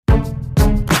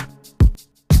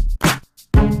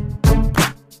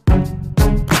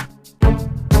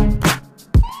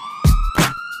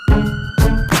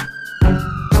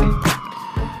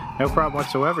No problem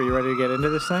whatsoever. You ready to get into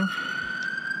this thing?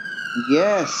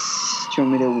 Yes. Do you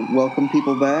want me to welcome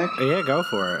people back? Yeah, go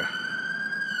for it.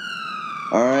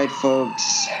 All right,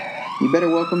 folks. You better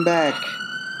welcome back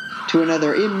to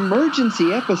another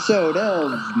emergency episode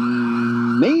of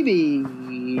Maybe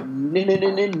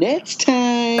Nets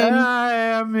Time. I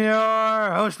am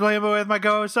your host, William, with my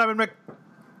co-host, Simon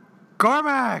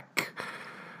McCormack.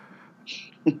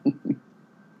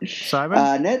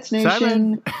 Simon? Nets Nation,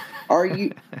 Simon? are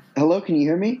you... Hello, can you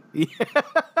hear me?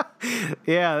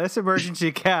 Yeah, this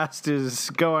emergency cast is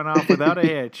going off without a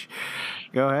hitch.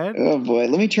 Go ahead. Oh, boy.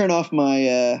 Let me turn off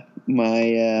my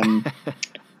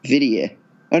video.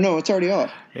 Oh, no, it's already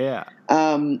off. Yeah.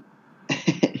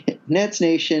 Nets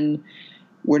Nation,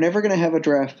 we're never going to have a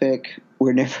draft pick.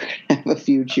 We're never going to have a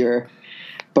future.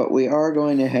 But we are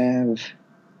going to have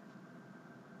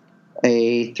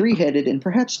a three-headed and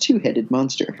perhaps two-headed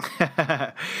monster.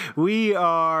 We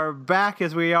are back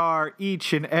as we are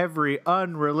each and every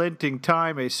unrelenting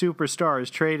time a superstar is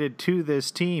traded to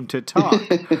this team to talk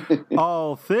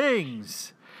all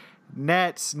things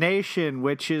Nets Nation,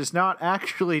 which is not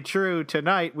actually true.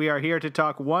 Tonight we are here to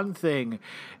talk one thing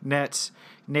Nets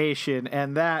Nation,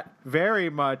 and that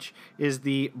very much is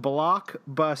the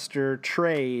blockbuster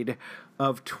trade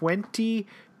of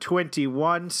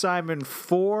 2021. Simon,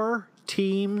 4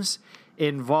 teams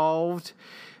involved,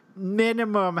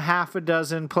 minimum half a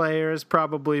dozen players,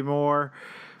 probably more,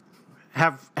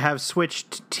 have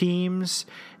switched teams,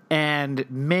 and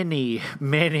many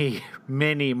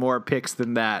more picks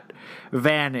than that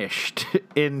vanished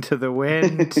into the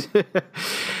wind.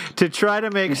 To try to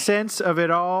make sense of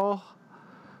it all,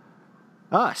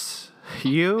 us,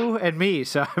 you and me,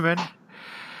 Simon.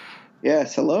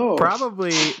 Yes, hello.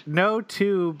 Probably no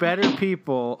two better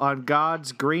people on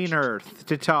God's green earth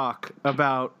to talk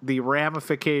about the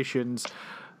ramifications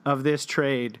of this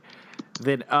trade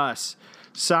than us.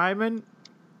 Simon,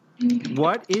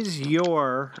 what is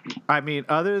your,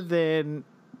 other than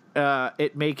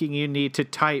it making you need to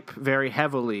type very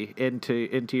heavily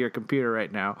into your computer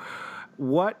right now,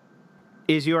 what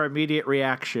is your immediate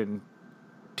reaction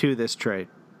to this trade?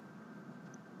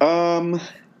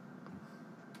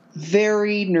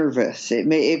 Very nervous.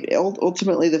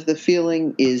 Ultimately the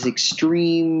feeling is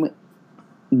extreme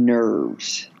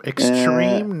nerves.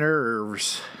 Extreme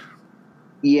nerves.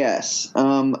 Yes.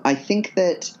 I think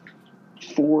that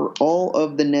for all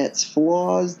of the Nets'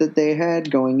 flaws that they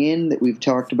had going in that we've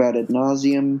talked about ad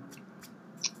nauseum,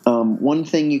 one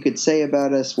thing you could say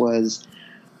about us was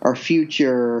our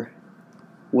future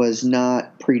was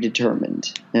not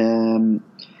predetermined.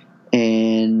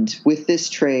 And with this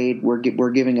trade, we're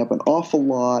giving up an awful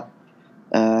lot,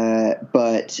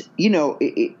 but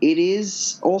it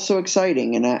is also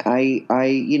exciting. And I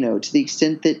to the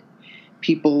extent that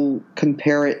people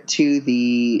compare it to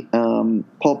the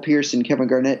Paul Pierce and Kevin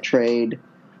Garnett trade,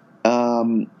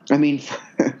 first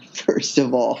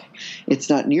of all, it's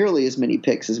not nearly as many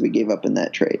picks as we gave up in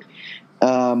that trade,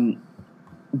 but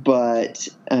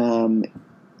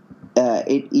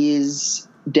it is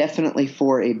definitely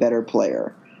for a better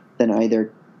player than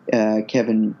either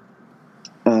Kevin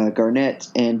Garnett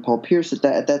and Paul Pierce at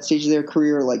that stage of their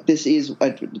career. Like, this is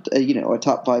a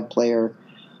top 5 player,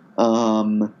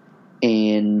 and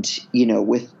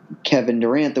with Kevin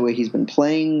Durant the way he's been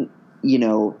playing,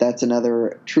 that's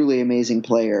another truly amazing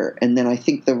player. And then I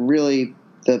think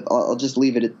I'll just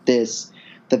leave it at this.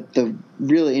 The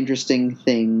really interesting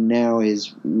thing now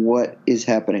is what is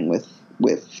happening with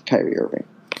Kyrie Irving.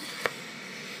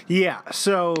 Yeah,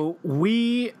 so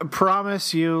we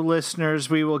promise you, listeners,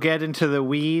 we will get into the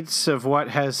weeds of what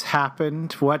has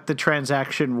happened, what the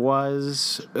transaction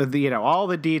was, all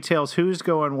the details, who's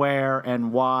going where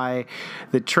and why,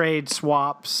 the trade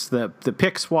swaps, the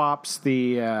pick swaps,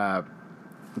 the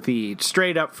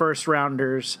straight up first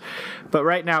rounders. But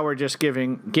right now we're just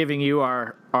giving you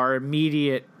our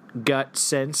immediate gut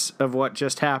sense of what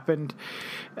just happened.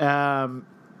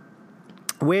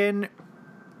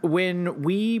 When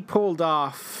we pulled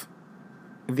off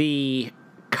the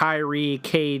Kyrie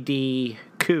KD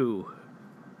coup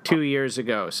 2 years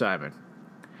ago, Simon,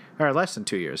 or less than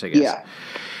 2 years, I guess.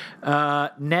 Yeah.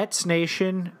 Nets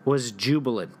Nation was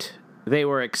jubilant. They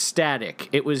were ecstatic.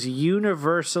 It was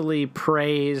universally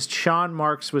praised. Sean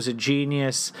Marks was a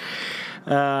genius.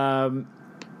 And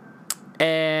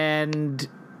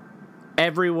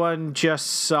everyone just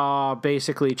saw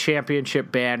basically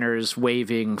championship banners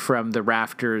waving from the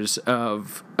rafters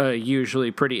of a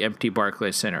usually pretty empty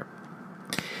Barclays Center.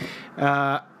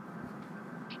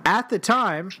 At the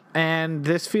time, and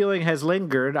this feeling has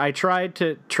lingered, I tried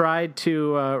to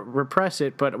repress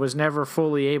it, but was never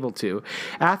fully able to.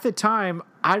 At the time,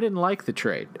 I didn't like the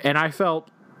trade, and I felt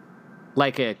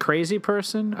like a crazy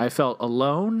person. I felt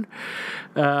alone.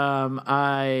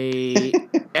 I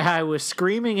was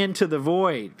screaming into the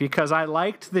void because I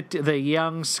liked the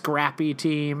young, scrappy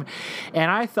team,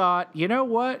 and I thought, you know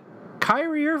what?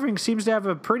 Kyrie Irving seems to have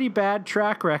a pretty bad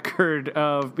track record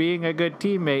of being a good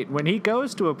teammate. When he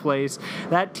goes to a place,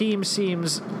 that team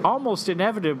seems almost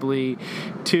inevitably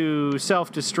to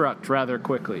self-destruct rather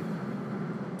quickly.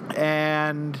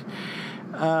 And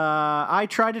I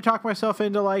tried to talk myself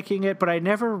into liking it, but I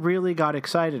never really got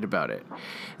excited about it.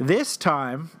 This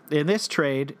time, in this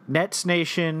trade, Nets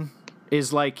Nation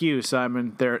is like you,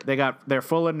 Simon. They're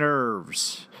full of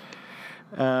nerves.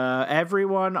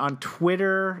 Everyone on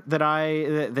Twitter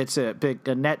that's a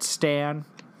Nets stan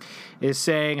is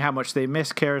saying how much they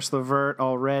miss Karis LeVert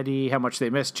already, how much they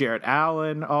miss Jarrett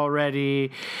Allen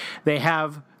already. They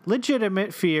have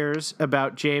legitimate fears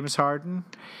about James Harden,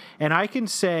 and I can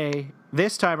say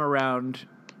this time around,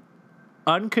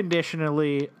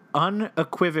 unconditionally,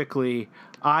 unequivocally,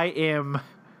 I am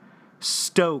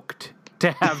stoked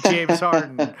to have James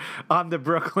Harden on the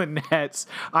Brooklyn Nets.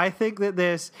 I think that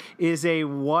this is a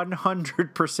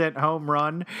 100% home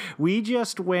run. We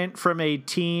just went from a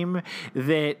team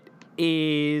that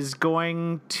is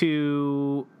going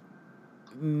to,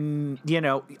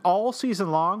 all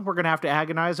season long, we're going to have to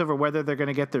agonize over whether they're going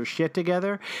to get their shit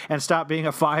together and stop being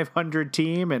a 500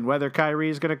 team, and whether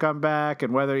Kyrie is going to come back,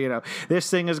 and whether,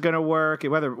 this thing is going to work,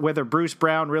 and whether Bruce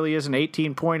Brown really is an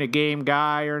 18-point-a-game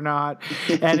guy or not.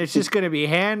 And it's just going to be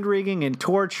hand-wringing and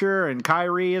torture, and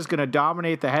Kyrie is going to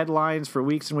dominate the headlines for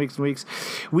weeks and weeks and weeks.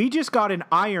 We just got an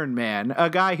Iron Man, a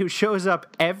guy who shows up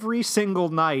every single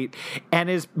night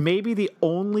and is maybe the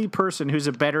only person who's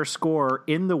a better scorer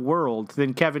in the world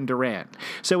than Kevin Durant.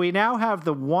 So we now have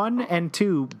the 1 and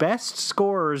 2 best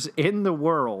scorers in the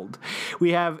world.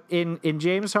 We have in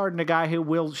James Harden a guy who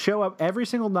will show up every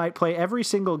single night, play every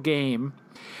single game,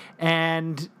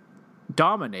 and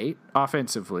dominate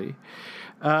offensively.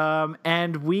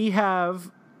 And we have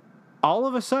all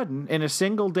of a sudden, in a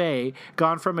single day,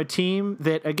 gone from a team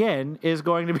that, again, is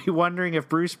going to be wondering if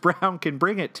Bruce Brown can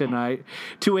bring it tonight,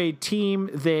 to a team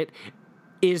that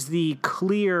is the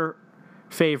clear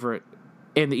favorite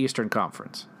in the Eastern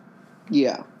Conference.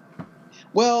 Yeah.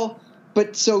 Well,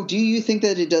 but so do you think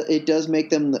that it does make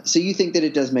them? So you think that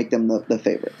it does make them the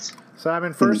favorites?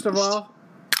 Simon, first of all,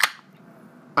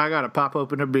 I gotta pop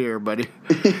open a beer, buddy.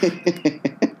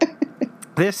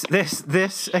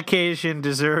 This occasion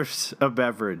deserves a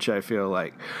beverage, I feel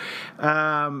like.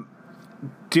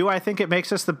 Do I think it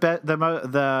makes us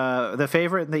the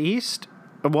favorite in the East?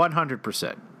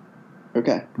 100%.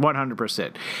 Okay.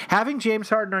 100%. Having James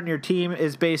Harden on your team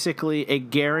is basically a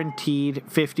guaranteed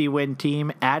 50-win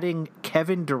team. Adding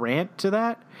Kevin Durant to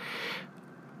that,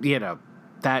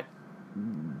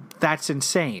 that's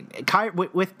insane.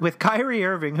 With Kyrie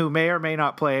Irving, who may or may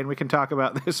not play, and we can talk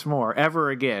about this more, ever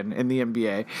again in the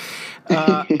NBA,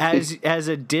 as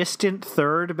a distant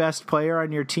third best player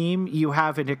on your team, you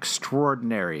have an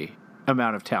extraordinary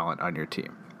amount of talent on your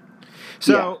team.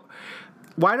 So. Yeah.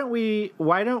 Why don't we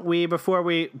before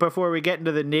we get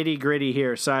into the nitty-gritty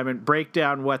here, Simon, break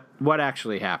down what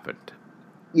actually happened?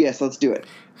 Yes, let's do it.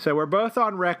 So we're both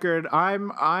on record.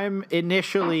 I'm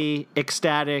initially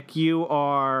ecstatic. You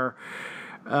are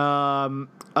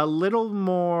a little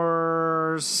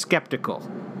more skeptical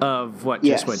of what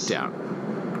just went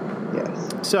down.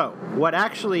 Yes. So what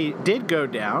actually did go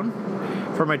down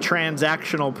from a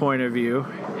transactional point of view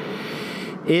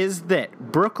is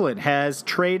that Brooklyn has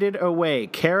traded away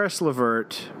Karis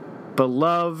LeVert,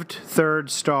 beloved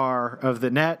third star of the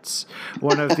Nets,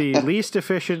 one of the least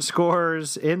efficient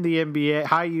scorers in the NBA,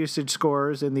 high usage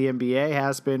scorers in the NBA,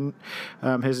 has been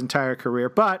his entire career.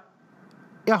 But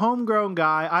a homegrown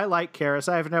guy. I like Karis.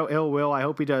 I have no ill will. I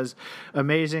hope he does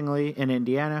amazingly in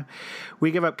Indiana.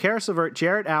 We give up Karis LeVert,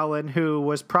 Jarrett Allen, who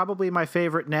was probably my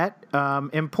favorite Net.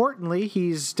 Importantly,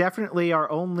 he's definitely our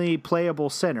only playable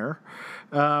center,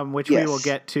 which we will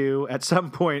get to at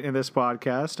some point in this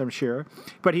podcast, I'm sure.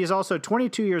 But he's also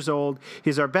 22 years old.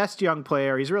 He's our best young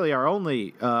player. He's really our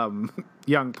only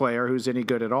young player who's any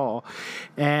good at all.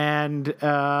 And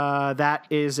that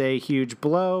is a huge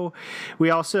blow. We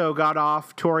also got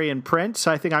off Taurean Prince.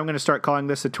 I think I'm going to start calling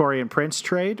this a Taurean Prince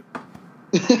trade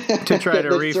to try to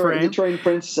reframe. The Taurean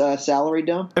Prince salary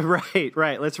dump?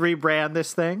 Right. Let's rebrand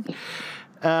this thing.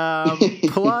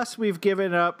 Plus, we've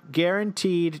given up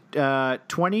guaranteed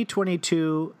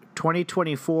 2022,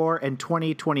 2024, and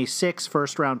 2026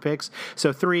 first-round picks.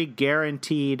 So 3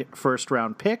 guaranteed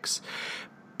first-round picks.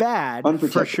 Bad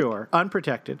for sure.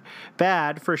 Unprotected.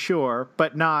 Bad for sure,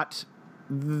 but not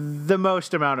the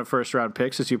most amount of first-round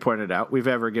picks, as you pointed out, we've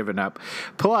ever given up.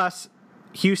 Plus,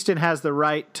 Houston has the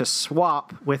right to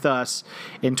swap with us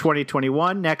in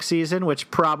 2021 next season,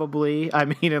 which probably, I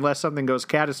mean, unless something goes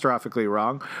catastrophically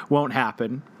wrong, won't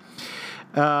happen.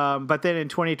 But then in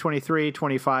 2023,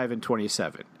 25, and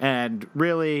 27. And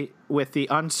really, with the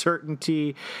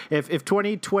uncertainty, if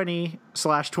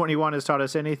 2020/21 has taught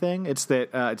us anything, it's that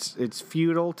it's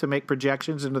futile to make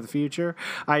projections into the future.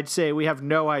 I'd say we have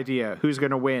no idea who's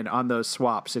going to win on those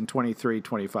swaps in 23,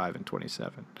 25, and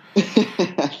 27.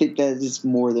 I think that is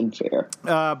more than fair.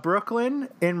 Brooklyn,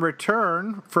 in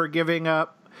return for giving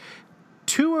up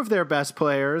two of their best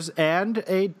players and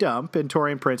a dump in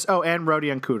Taurean Prince. Oh, and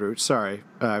Rodion Kuruc. Sorry,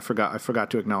 I forgot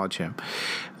to acknowledge him.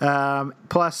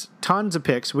 Plus tons of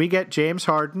picks. We get James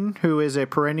Harden, who is a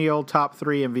perennial top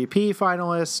 3 MVP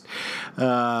finalist,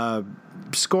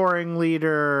 scoring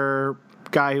leader,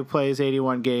 guy who plays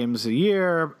 81 games a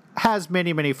year. Has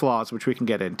many, many flaws, which we can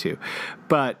get into,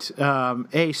 but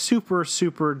a super,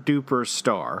 super duper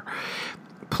star.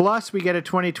 Plus, we get a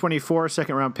 2024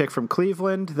 second-round pick from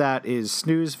Cleveland. That is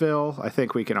Snoozeville. I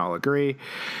think we can all agree.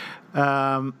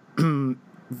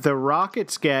 The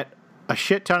Rockets get a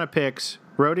shit ton of picks,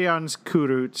 Rodion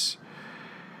Kuruc,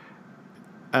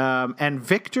 and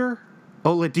Victor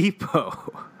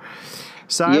Oladipo.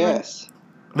 Simon, yes.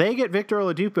 They get Victor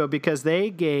Oladipo because they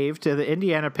gave to the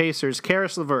Indiana Pacers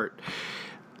Karis LeVert.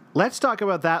 Let's talk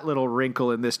about that little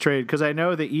wrinkle in this trade, because I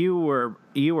know that you were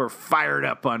fired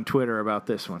up on Twitter about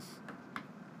this one.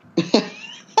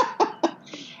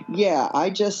 Yeah, I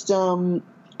just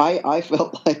I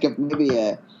felt like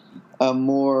maybe a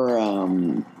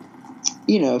more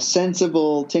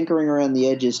sensible tinkering around the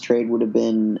edges trade would have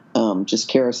been just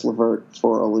Karis LeVert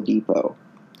for Oladipo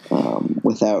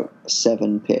without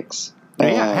 7 picks.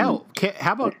 Yeah, hell,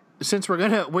 how about, since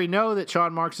we know that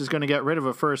Sean Marks is going to get rid of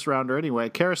a first rounder anyway,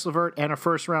 Karis LeVert and a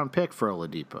first round pick for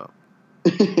Oladipo.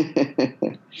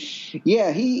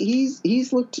 Yeah,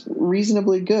 he's looked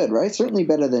reasonably good, right? Certainly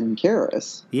better than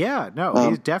Karis. Yeah,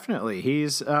 no,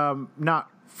 he's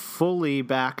not fully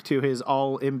back to his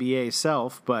all NBA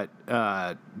self, but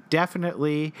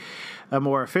definitely a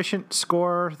more efficient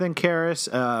scorer than Karis,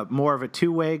 more of a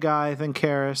two-way guy than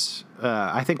Karis.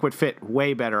 I think would fit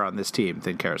way better on this team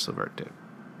than Karis LeVert did.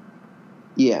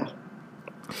 Yeah.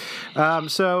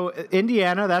 So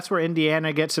Indiana, that's where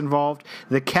Indiana gets involved.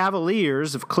 The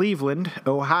Cavaliers of Cleveland,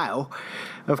 Ohio,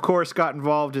 of course, got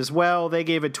involved as well. They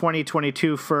gave a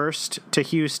 2022 first to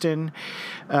Houston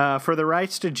for the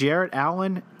rights to Jarrett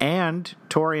Allen and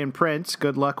Taurean Prince.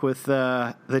 Good luck with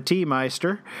the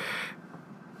T-Meister.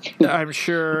 I'm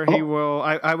sure he will.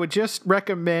 I would just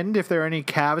recommend, if there are any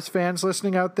Cavs fans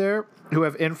listening out there who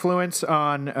have influence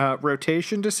on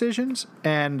rotation decisions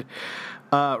and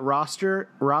roster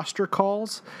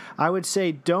calls, I would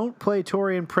say don't play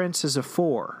Taurean Prince as a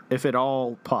 4, if at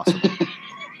all possible.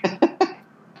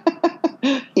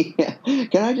 Yeah.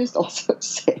 Can I just also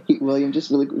say, William, just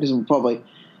really quick, because we're probably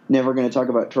never going to talk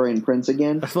about Taurean Prince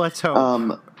again. Let's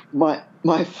hope. My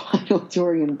final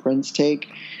Taurean Prince take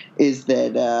is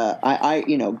that I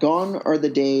gone are the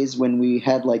days when we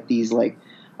had like these like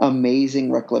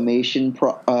amazing reclamation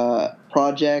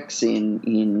projects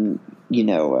in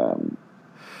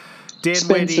Dan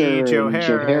Spencer Whitty, Joe and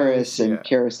Harris, and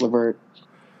Karis LeVert.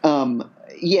 And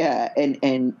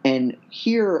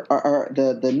here are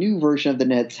the new version of the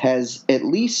Nets has at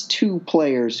least 2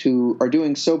 players who are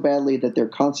doing so badly that they're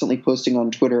constantly posting on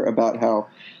Twitter about how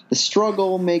the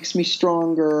struggle makes me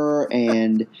stronger,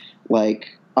 and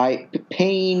like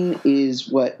pain is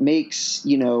what makes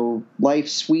life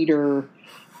sweeter.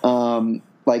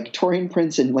 Like Taurean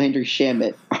Prince and Landry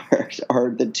Shamet are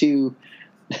the 2.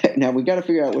 Now we got to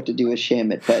figure out what to do with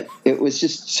Shamet, but it was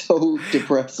just so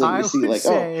depressing to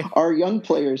see our young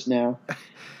players now.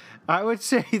 I would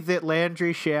say that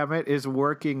Landry Shamet is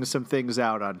working some things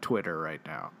out on Twitter right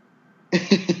now.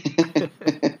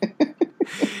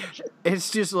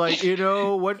 It's just like,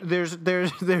 what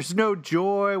there's no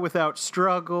joy without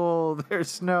struggle.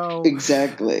 There's no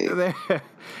exactly.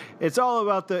 It's all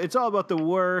about the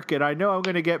work, and I know I'm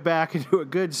going to get back into a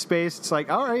good space. It's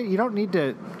like, all right, you don't need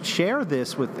to share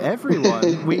this with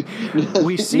everyone. We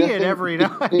see it every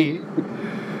night.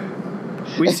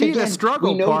 We see the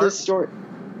struggle we know part. This story.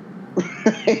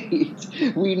 Right.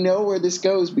 We know where this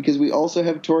goes because we also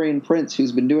have Taurean Prince,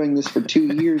 who's been doing this for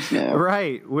 2 years now.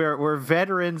 Right. We're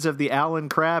veterans of the Alan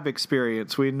Crabb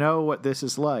experience. We know what this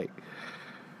is like.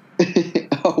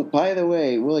 Oh, by the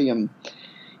way, William,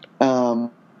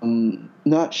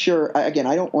 not sure. Again,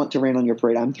 I don't want to rain on your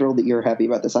parade. I'm thrilled that you're happy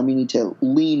about this. I may need to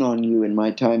lean on you in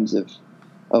my times of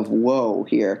woe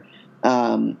here.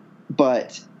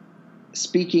 But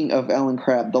speaking of Alan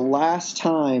Crabb, the last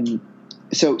time,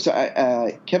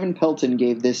 Kevin Pelton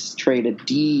gave this trade a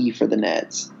D for the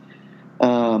Nets.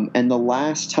 And the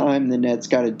last time the Nets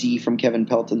got a D from Kevin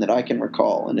Pelton that I can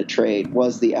recall in a trade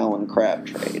was the Alan Crabb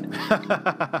trade.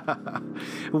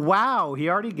 Wow, he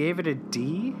already gave it a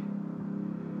D?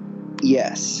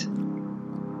 Yes.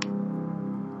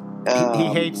 He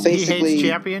hates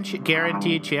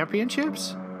guaranteed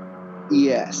championships?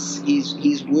 Yes.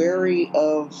 He's wary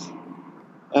of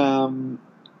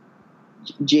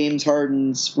James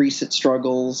Harden's recent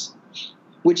struggles,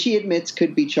 which he admits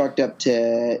could be chalked up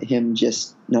to him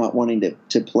just not wanting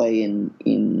to play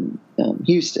in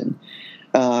Houston.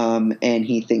 And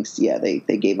he thinks,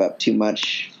 they gave up too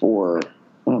much for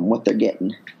what they're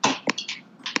getting.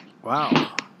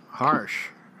 Wow. Harsh.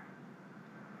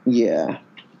 Yeah.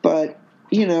 But,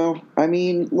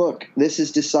 look, this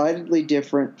is decidedly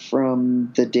different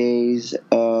from the days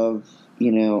of,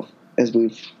 as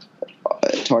we've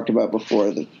talked about before,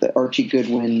 the Archie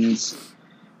Goodwins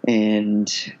and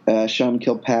Sean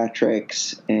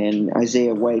Kilpatrick's and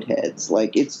Isaiah Whitehead's.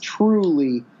 Like, it's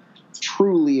truly,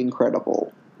 truly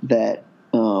incredible that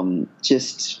 4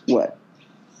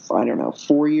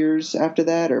 years after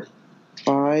that or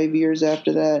 5 years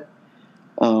after that,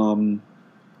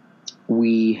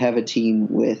 we have a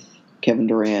team with Kevin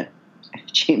Durant,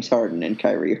 James Harden, and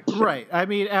Kyrie Irving. Right. I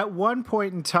mean, at one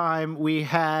point in time, we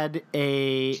had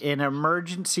an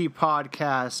emergency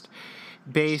podcast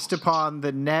based upon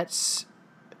the Nets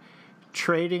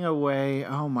trading away.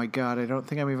 Oh my God, I don't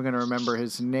think I'm even going to remember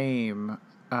his name.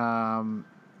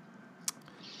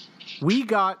 We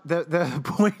got the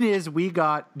point is we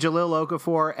got Jahlil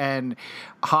Okafor and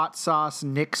hot sauce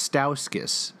Nick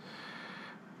Stauskas.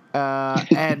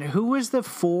 And who was the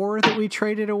 4 that we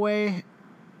traded away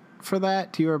for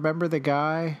that? Do you remember the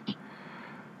guy?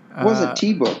 Wasn't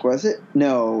T-Book, was it?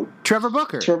 No. Trevor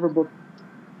Booker.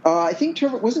 I think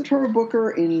Trevor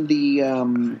Booker in the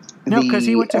no, because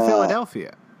he went to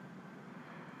Philadelphia.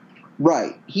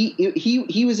 Right.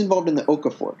 He was involved in the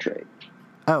Okafor trade.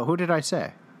 Oh, who did I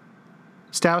say?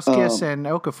 Stauskas and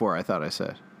Okafor, I thought I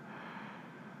said.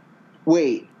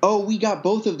 Wait. Oh, we got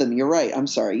both of them. You're right. I'm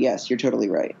sorry. Yes, you're totally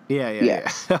right.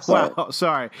 Yeah. Wow,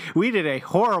 sorry. We did a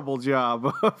horrible job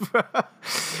of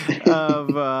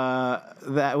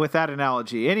that with that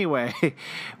analogy. Anyway,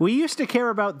 we used to care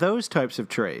about those types of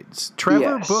trades.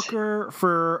 Trevor Booker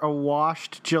for a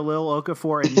washed Jahlil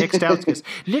Okafor and Nick Stauskas.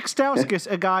 Nick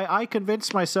Stauskas, a guy I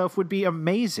convinced myself would be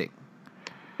amazing.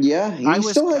 Yeah, he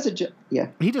still has a job. Yeah.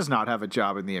 He does not have a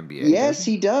job in the NBA. Yes,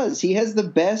 he does. He has the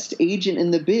best agent in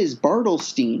the biz,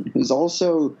 Bartelstein, who's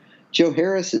also Joe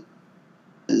Harris's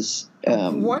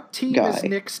what team guy. is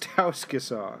Nick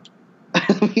Stauskas on?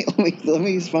 let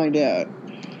me find out.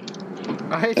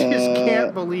 I just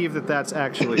can't believe that that's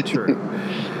actually true.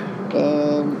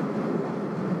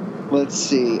 Let's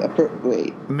see.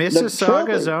 Wait.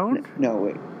 Mississauga Zone? No,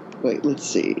 wait. Wait, let's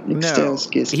see.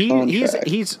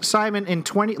 He's Simon in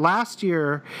last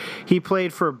year he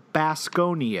played for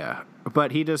Baskonia,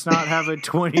 but he does not have a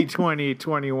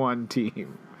 2020-21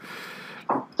 team.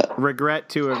 Regret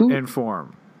to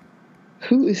inform.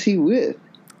 Who is he with?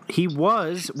 He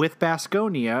was with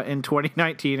Baskonia in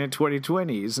 2019 and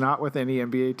 2020. He's not with any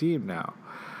NBA team now.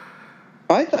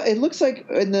 I thought it looks like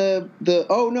in the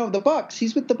Bucks.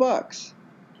 He's with the Bucks.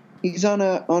 He's on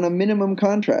a minimum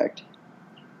contract.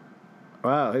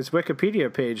 Wow, his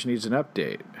Wikipedia page needs an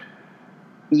update.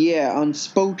 Yeah, on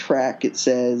Spotrac it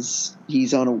says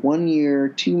he's on a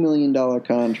 1-year, $2 million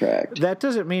contract. That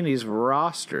doesn't mean he's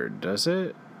rostered, does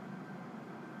it?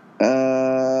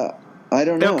 I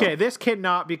don't know. Okay, this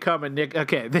cannot become a Nick.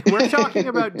 Okay, we're talking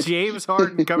about James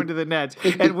Harden coming to the Nets,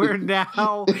 and we're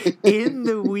now in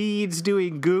the weeds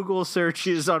doing Google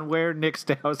searches on where Nick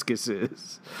Stauskas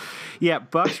is. Yeah,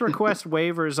 Bucks request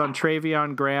waivers on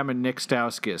Travion Graham and Nick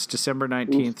Stauskas, December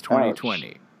 19th,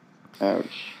 2020. Ouch.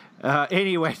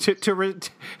 Anyway,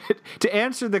 to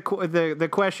answer the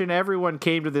question everyone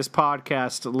came to this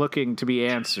podcast looking to be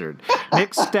answered,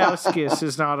 Nick Stauskas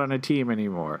is not on a team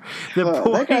anymore.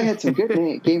 That guy had some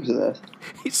good games with us.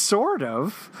 Sort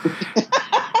of.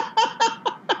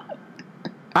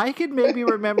 I could maybe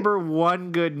remember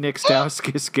one good Nick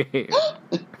Stauskas game.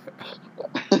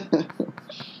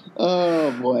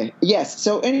 Oh boy. Yes.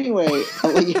 So anyway,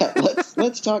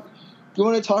 let's talk. Do you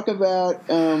want to talk about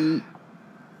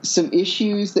some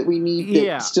issues that we need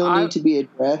that need to be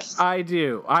addressed? I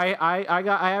do.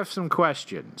 I have some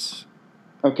questions.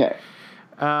 Okay.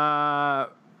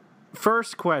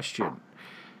 First question.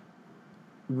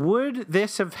 Would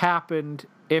this have happened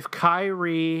if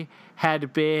Kyrie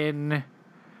had been,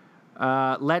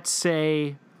 let's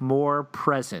say, more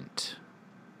present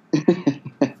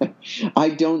I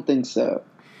don't think so.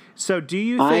 So do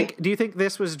you think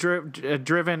this was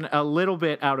driven a little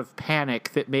bit out of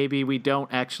panic that maybe we don't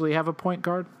actually have a point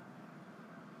guard?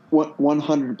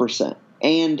 100%.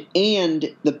 And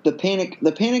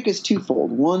the panic is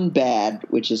twofold. One, bad,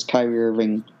 which is Kyrie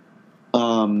Irving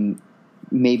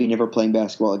maybe never playing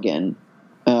basketball again.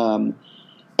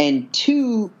 And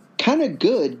two, kind of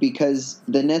good, because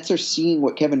the Nets are seeing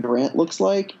what Kevin Durant looks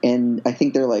like, and I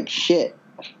think they're like, shit,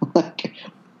 like,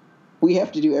 we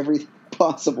have to do everything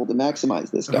possible to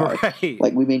maximize this guy. Right.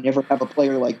 Like, we may never have a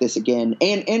player like this again,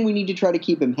 and we need to try to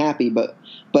keep him happy, but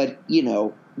you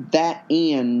know, that,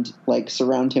 and like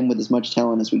surround him with as much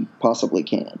talent as we possibly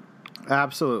can.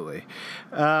 Absolutely.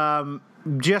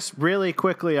 Just really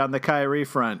quickly on the Kyrie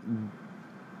front,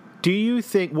 do you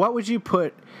think, what would you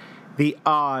put the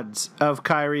odds of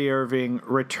Kyrie Irving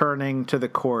returning to the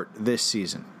court this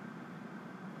season?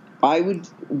 I would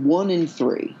 1 in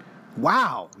 3.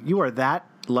 Wow, you are that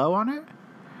low on it?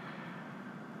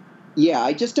 Yeah,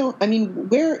 I just don't. I mean,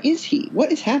 where is he?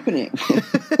 What is happening?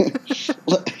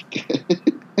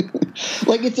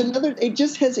 Like it's another. It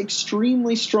just has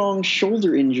extremely strong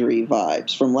shoulder injury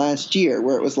vibes from last year,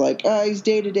 where it was like, he's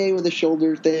day to day with a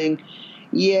shoulder thing.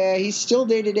 Yeah, he's still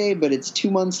day to day, but it's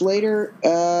 2 months later.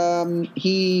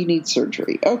 He needs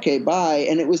surgery. Okay, bye.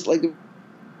 And it was like there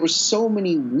were so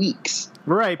many weeks.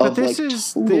 Right, but this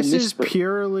like is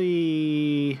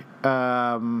purely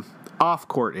off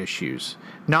court issues,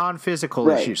 non-physical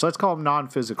issues. Let's call them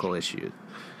non-physical issues.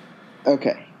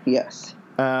 Okay. Yes.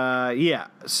 Yeah.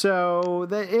 So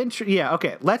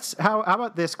okay. How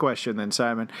about this question then,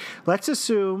 Simon? Let's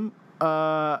assume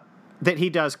that he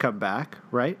does come back,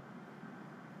 right?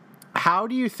 How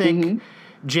do you think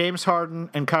James Harden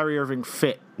and Kyrie Irving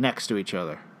fit next to each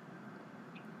other?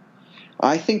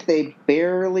 I think they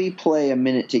barely play a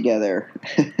minute together.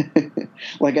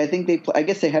 Like, I think I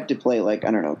guess they have to play, like,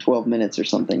 I don't know, 12 minutes or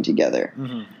something together.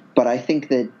 Mm-hmm. But I think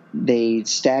that they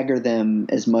stagger them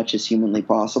as much as humanly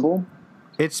possible.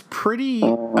 It's pretty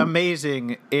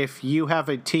amazing if you have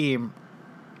a team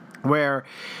where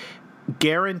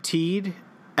guaranteed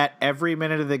at every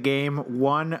minute of the game,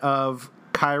 one of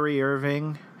Kyrie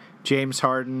Irving, James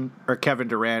Harden, or Kevin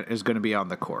Durant is going to be on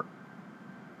the court.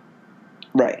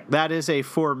 Right. That is a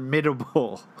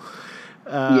formidable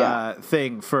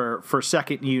thing for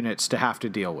second units to have to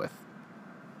deal with.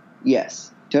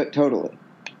 Yes, totally.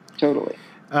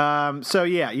 So,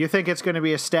 yeah, you think it's going to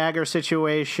be a stagger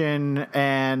situation,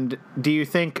 and do you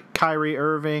think Kyrie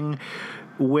Irving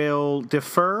will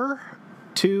defer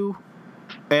to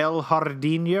El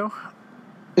Jardinho?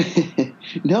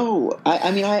 No.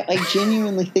 I mean, I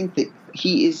genuinely think that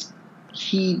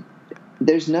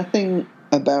there's nothing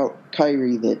about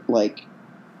Kyrie that, like,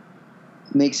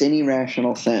 makes any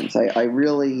rational sense. I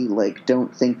really, like,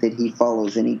 don't think that he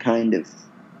follows any kind of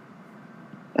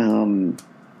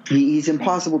he's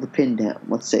impossible to pin down,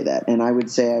 let's say that. And I would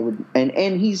say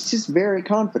and he's just very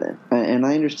confident, and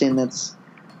I understand that's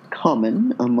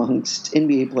common amongst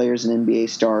NBA players and NBA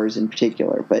stars in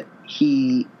particular, but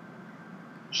he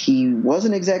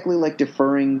wasn't exactly like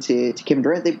deferring to Kevin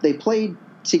Durant. They played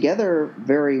together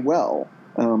very well,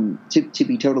 to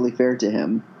be totally fair to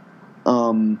him.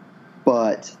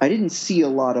 But I didn't see a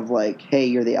lot of like, hey,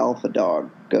 you're the alpha dog,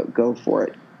 go for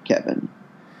it, Kevin.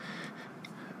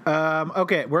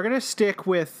 Okay, we're gonna stick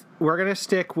with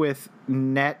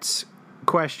Nets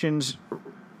questions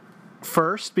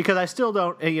first, because I still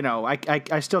don't,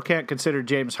 I still can't consider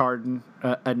James Harden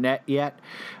a Net yet,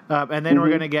 and then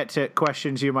we're gonna get to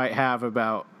questions you might have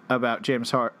about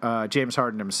James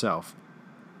Harden himself.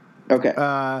 Okay.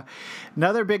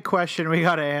 Another big question we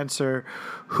got to answer: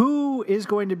 who is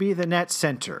going to be the Nets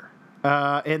center?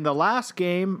 In the last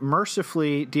game,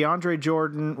 mercifully, DeAndre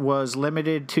Jordan was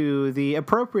limited to the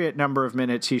appropriate number of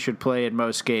minutes he should play in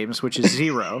most games, which is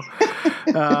 0.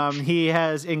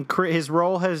 His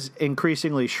role has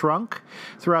increasingly shrunk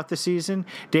throughout the season.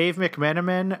 Dave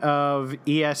McMenamin of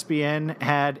ESPN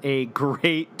had a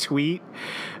great tweet,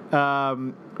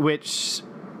 which...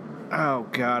 Oh,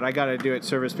 God, I got to do it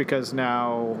service because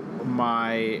now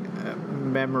my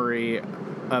memory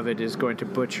of it is going to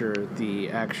butcher the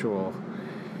actual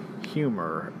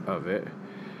humor of it.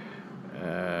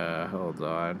 Hold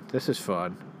on. This is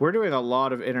fun. We're doing a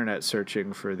lot of internet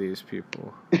searching for these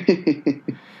people.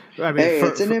 I mean,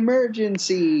 it's an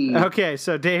emergency. Okay,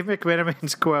 so Dave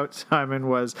McMenamin's quote, Simon,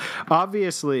 was,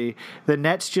 obviously, the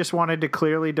Nets just wanted to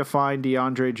clearly define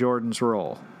DeAndre Jordan's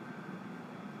role.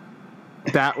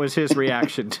 That was his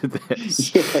reaction to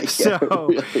this. Yeah,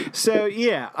 really. So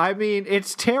yeah, I mean,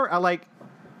 it's terrible. Like,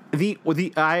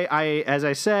 I as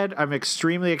I said, I'm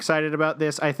extremely excited about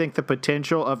this. I think the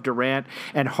potential of Durant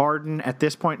and Harden at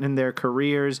this point in their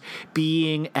careers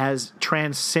being as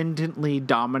transcendently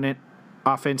dominant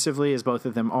offensively as both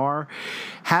of them are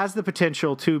has the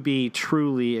potential to be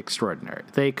truly extraordinary.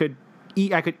 I could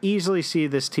easily see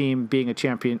this team being a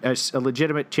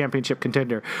legitimate championship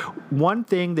contender. One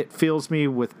thing that fills me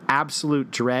with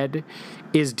absolute dread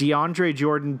is DeAndre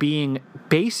Jordan being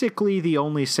basically the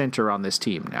only center on this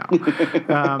team now.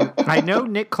 I know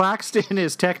Nick Claxton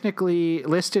is technically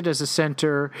listed as a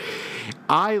center.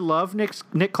 I love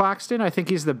Nick Claxton. I think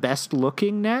he's the best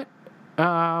looking net.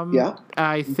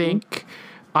 I think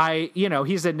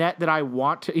he's a net that I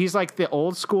want to, he's like the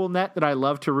old school net that I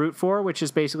love to root for, which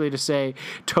is basically to say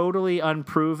totally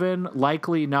unproven,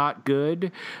 likely not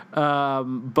good.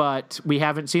 But we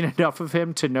haven't seen enough of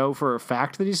him to know for a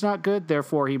fact that he's not good.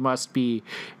 Therefore he must be,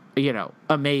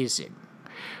 amazing.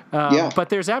 But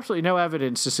there's absolutely no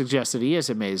evidence to suggest that he is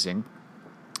amazing.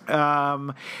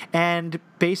 And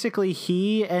basically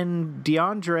he and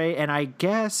DeAndre, and I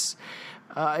guess,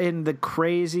 in the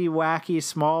crazy, wacky,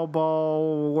 small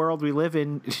ball world we live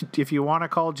in, if you want to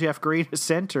call Jeff Green a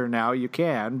center now, you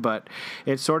can, but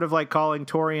it's sort of like calling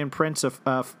Taurean Prince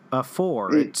a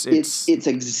four. It's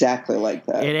exactly like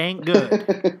that. It ain't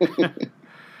good.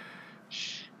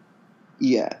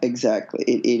 Yeah, exactly.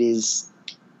 It is.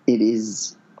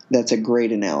 That's a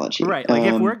great analogy. Right. Like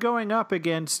if we're going up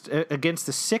against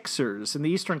the Sixers in the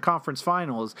Eastern Conference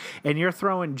Finals and you're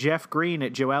throwing Jeff Green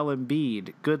at Joel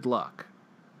Embiid, good luck.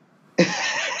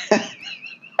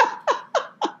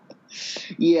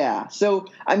 Yeah. So,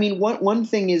 I mean, one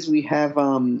thing is we have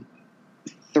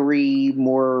 3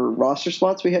 more roster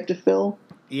spots we have to fill.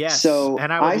 Yes. So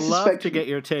and I would love to get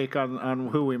your take on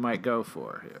who we might go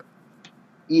for here.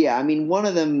 Yeah. I mean, one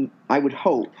of them, I would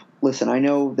hope. Listen, I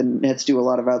know the Nets do a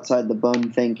lot of outside the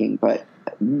bun thinking, but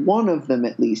one of them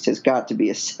at least has got to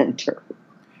be a center.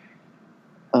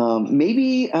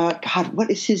 Maybe, God,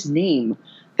 what is his name?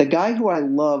 The guy who I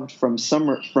loved from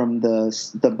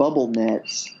the bubble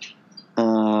Nets.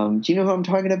 Do you know who I'm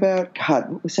talking about?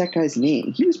 God, what was that guy's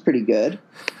name? He was pretty good.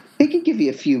 He could give you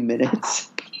a few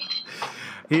minutes.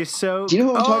 He's so. Do you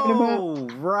know who I'm talking about? Oh,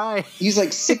 right. He's like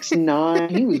 6'9".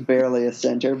 He was barely a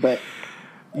center, but.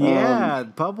 Yeah,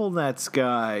 Bubble Nets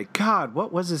guy. God,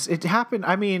 what was this? It happened.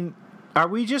 I mean, are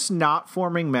we just not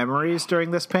forming memories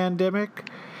during this pandemic?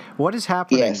 What is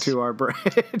happening to our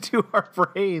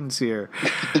brains here?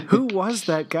 Who was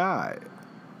that guy?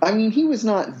 I mean, he was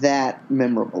not that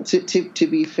memorable. To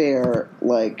be fair,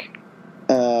 like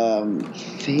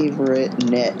favorite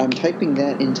net. I'm typing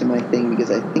that into my thing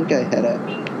because I think I had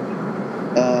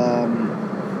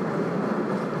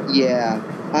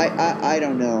I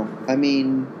don't know. I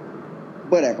mean,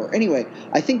 whatever. Anyway,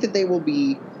 I think they will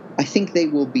be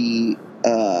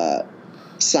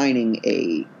signing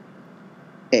a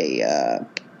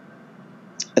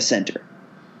center.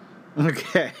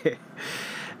 Okay.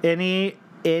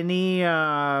 Any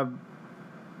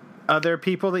other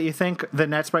people that you think the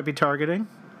Nets might be targeting?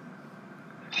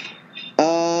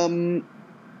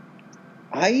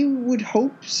 I would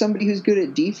hope somebody who's good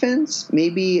at defense.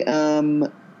 Maybe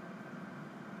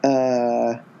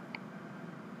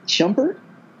Shumpert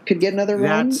could get another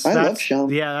run. I love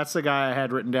Shumpert. Yeah, that's the guy I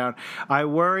had written down. I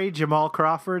worry Jamal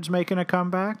Crawford's making a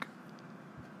comeback.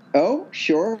 Oh,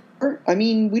 sure. I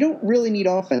mean, we don't really need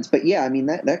offense, but yeah, I mean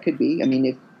that could be. I mean,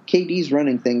 if KD's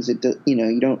running things,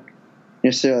 you don't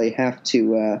necessarily have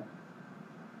to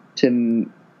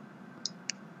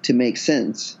make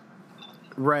sense.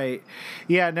 Right.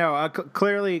 Yeah, no,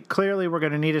 clearly we're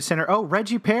going to need a center. Oh,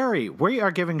 Reggie Perry. We are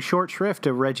giving short shrift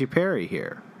to Reggie Perry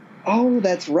here. Oh,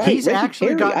 that's right. He's Reggie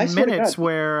actually Perry, got minutes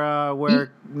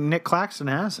where Nick Claxton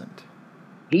hasn't.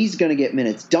 He's going to get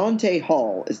minutes. Dante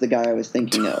Hall is the guy I was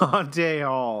thinking of. Dante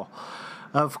Hall.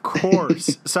 Of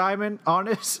course. Simon,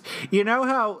 honest, you know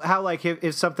how like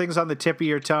if something's on the tip of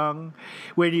your tongue,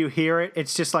 when you hear it,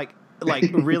 it's just like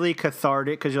really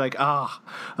cathartic because you're like,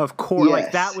 of course. Yes.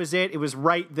 Like that was it. It was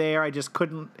right there. I just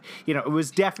couldn't, it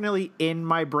was definitely in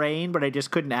my brain, but I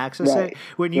just couldn't access it.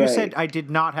 When you said I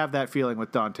did not have that feeling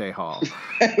with Dante Hall.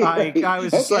 I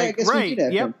was just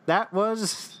yep, that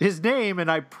was his name.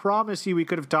 And I promise you we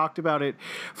could have talked about it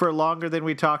for longer than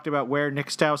we talked about where Nick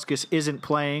Stauskas isn't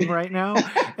playing right now.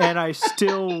 And I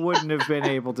still wouldn't have been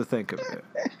able to think of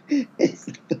it.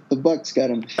 The Bucks got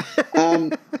him.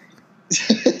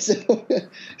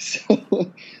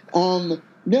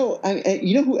 No,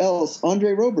 you know who else?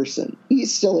 Andre Roberson.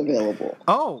 He's still available.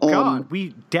 Oh God,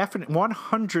 we definitely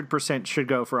 100% should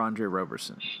go for Andre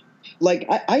Roberson. Like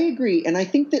I agree, and I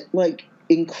think that like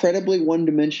incredibly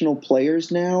one-dimensional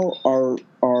players now are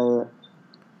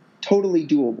totally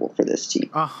doable for this team.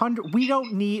 100. We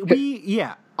don't need.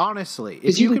 Honestly,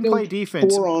 if you can play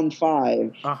defense,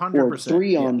 4-on-5 or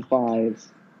 3-on-5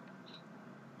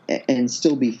 and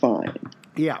still be fine.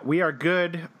 Yeah, we are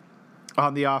good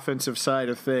on the offensive side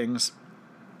of things.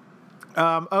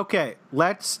 Okay,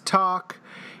 let's talk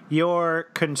your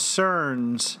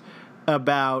concerns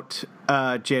about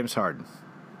James Harden.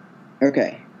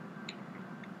 Okay.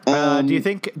 Do you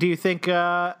think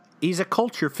he's a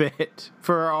culture fit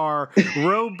for our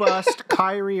robust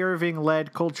Kyrie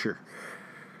Irving-led culture?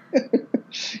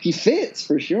 He fits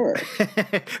for sure.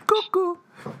 Cuckoo.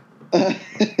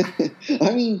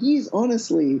 I mean, he's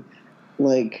honestly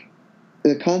like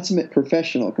a consummate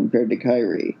professional compared to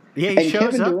Kyrie. Yeah, he and shows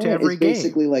Kevin up Durant to every is game.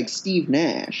 Basically like Steve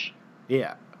Nash.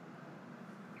 Yeah.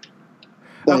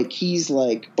 Like he's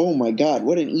like, oh my God,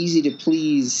 what an easy to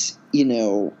please,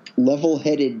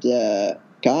 level-headed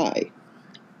guy.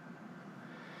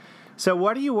 So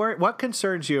what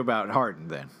concerns you about Harden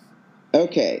then?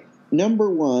 Okay, number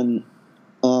one,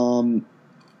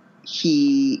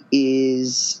 he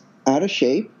is out of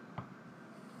shape,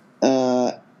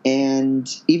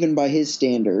 and even by his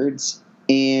standards,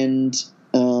 and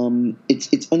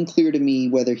it's unclear to me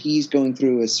whether he's going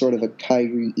through a sort of a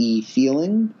Kyrie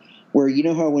feeling, where you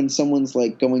know how when someone's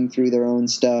like going through their own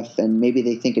stuff and maybe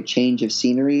they think a change of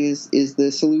scenery is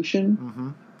the solution. Mm-hmm.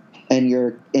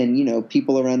 And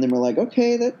people around them are like,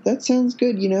 okay, that sounds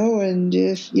good, and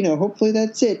if, hopefully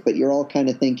that's it. But you're all kind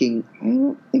of thinking, I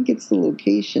don't think it's the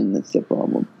location that's the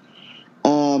problem.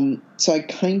 So I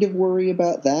kind of worry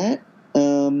about that.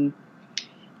 And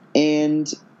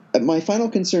my final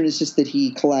concern is just that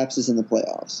he collapses in the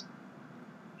playoffs.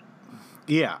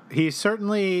 Yeah, he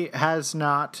certainly has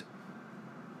not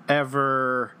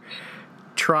ever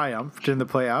triumphed in the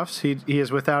playoffs. He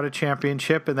is without a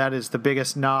championship, and that is the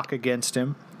biggest knock against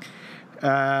him.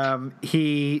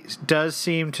 He does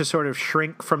seem to sort of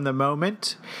shrink from the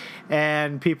moment,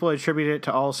 and people attribute it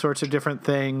to all sorts of different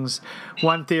things.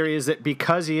 One theory is that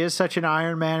because he is such an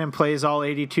Iron Man and plays all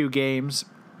 82 games,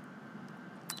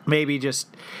 maybe just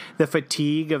the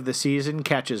fatigue of the season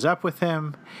catches up with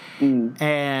him,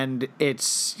 and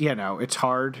it's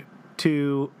hard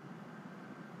to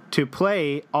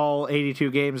play all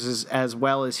 82 games as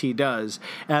well as he does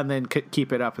and then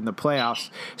keep it up in the playoffs.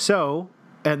 So,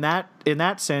 in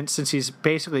that sense, since he's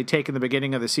basically taken the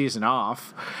beginning of the season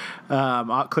off,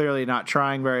 clearly not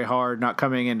trying very hard, not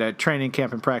coming into training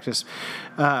camp and practice,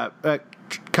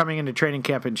 coming into training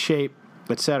camp in shape,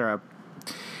 etc.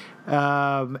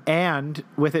 And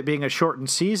with it being a shortened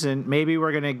season, maybe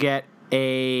we're going to get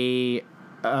a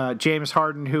James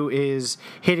Harden who is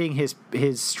hitting his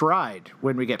stride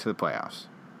when we get to the playoffs.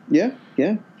 Yeah.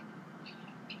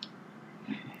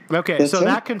 Okay, that's so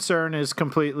that concern is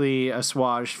completely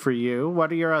assuaged for you.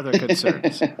 What are your other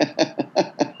concerns?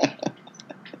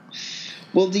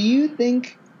 Well, do you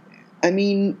think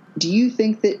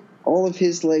that all of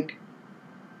his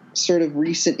sort of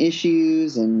recent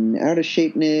issues and out of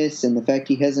shapeness and the fact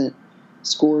he hasn't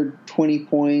scored 20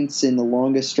 points in the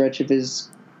longest stretch of his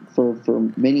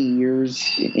for many years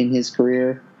in his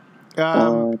career.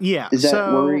 Is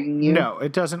that worrying you? No,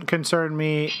 it doesn't concern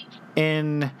me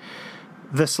in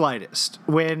the slightest.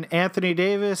 When Anthony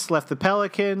Davis left the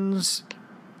Pelicans,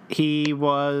 he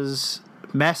was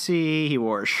messy. He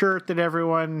wore a shirt that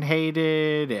everyone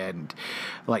hated and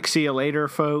see you later,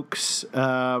 folks,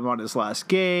 on his last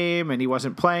game, and he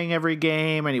wasn't playing every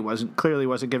game, and he clearly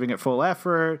wasn't giving it full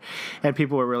effort, and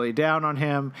people were really down on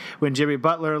him. When Jimmy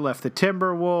Butler left the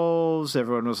Timberwolves,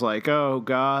 everyone was like, oh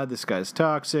God, this guy's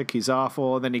toxic, he's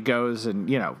awful, and then he goes and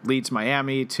leads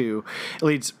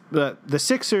the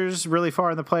Sixers really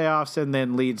far in the playoffs, and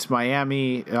then leads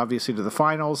Miami obviously to the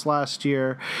finals last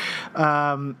year.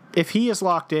 If he is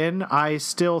locked in, I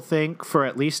still think for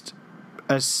at least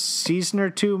a season or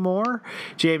two more,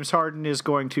 James Harden is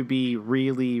going to be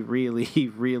really, really,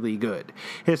 really good.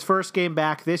 His first game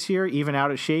back this year, even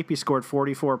out of shape, he scored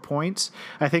 44 points.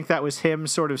 I think that was him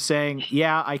sort of saying,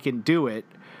 yeah, I can do it.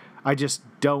 I just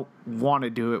don't want to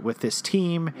do it with this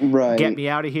team. Right. Get me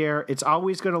out of here. It's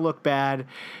always going to look bad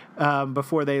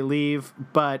before they leave,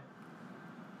 but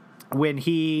when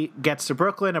he gets to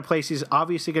Brooklyn, a place he's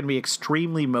obviously going to be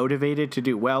extremely motivated to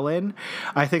do well in,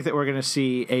 I think that we're going to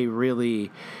see a really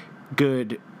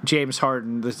good James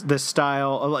Harden, the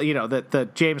style, the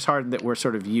James Harden that we're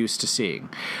sort of used to seeing.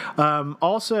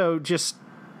 Also, just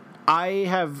I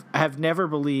have never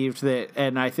believed that,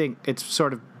 and I think it's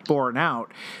sort of borne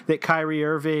out, that Kyrie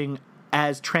Irving,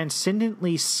 as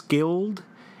transcendently skilled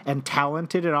and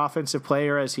talented an offensive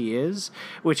player as he is,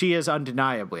 which he is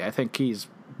undeniably. I think he's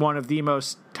one of the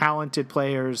most talented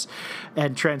players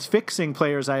and transfixing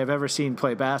players I have ever seen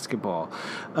play basketball.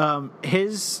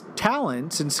 His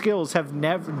talents and skills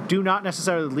do not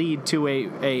necessarily lead to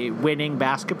a winning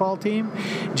basketball team.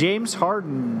 James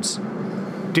Harden's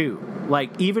do.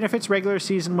 Like, even if it's regular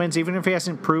season wins, even if he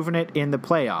hasn't proven it in the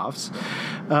playoffs,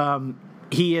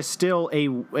 he is still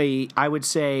I would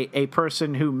say, a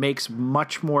person who makes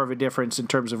much more of a difference in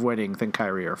terms of winning than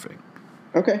Kyrie Irving.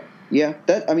 Okay. Yeah.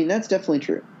 That's definitely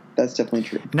true. That's definitely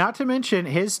true. Not to mention,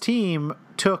 his team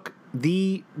took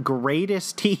the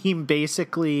greatest team,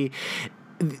 basically,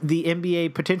 the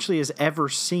NBA potentially has ever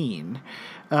seen,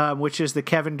 which is the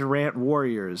Kevin Durant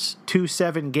Warriors,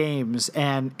 2-7 games,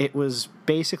 and it was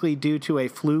basically due to a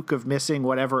fluke of missing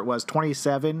whatever it was,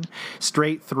 27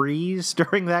 straight threes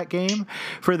during that game,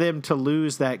 for them to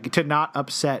lose that, to not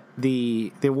upset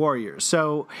the Warriors.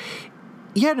 So,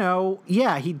 he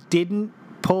didn't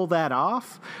pull that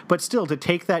off, but still, to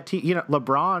take that team,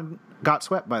 LeBron got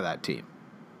swept by that team.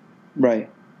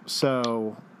 Right.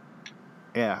 So,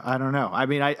 yeah, I don't know. I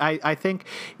mean, I think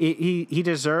he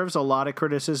deserves a lot of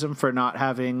criticism for not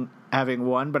having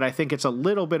won, but I think it's a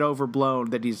little bit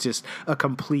overblown that he's just a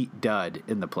complete dud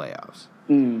in the playoffs.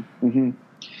 Mm-hmm.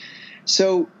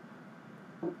 So,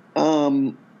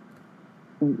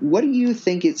 what do you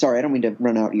think sorry, I don't mean to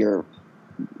run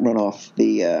off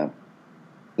the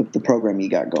program you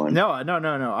got going. No.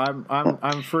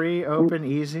 I'm free, open,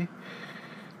 easy.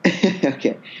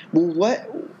 Okay. Well,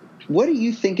 what do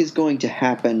you think is going to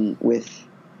happen with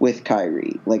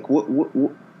Kyrie? Like, what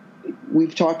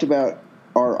we've talked about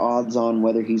our odds on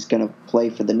whether he's going to play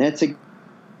for the Nets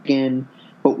again,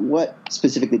 but what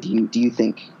specifically do you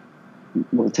think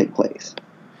will take place?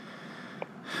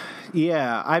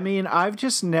 Yeah, I mean, I've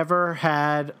just never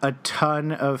had a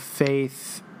ton of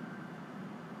faith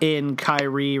in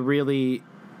Kyrie really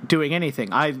doing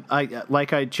anything. I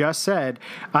like I just said,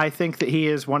 I think that he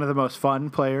is one of the most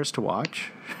fun players to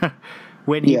watch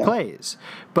when he plays.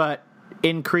 But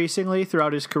increasingly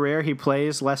throughout his career, he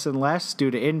plays less and less due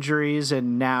to injuries,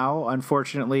 and now,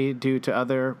 unfortunately, due to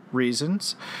other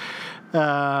reasons.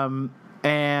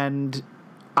 And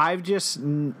I've just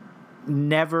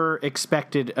never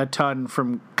expected a ton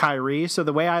from Kyrie. So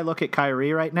the way I look at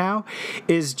Kyrie right now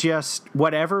is just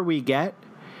whatever we get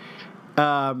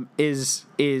is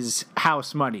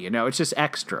house money. It's just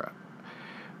extra.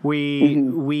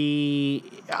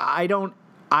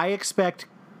 I expect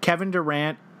Kevin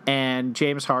Durant and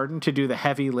James Harden to do the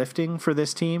heavy lifting for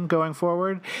this team going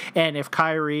forward. And if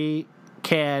Kyrie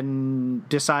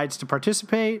decides to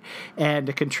participate and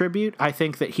to contribute, I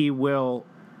think that he will,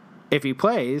 if he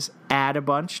plays, add a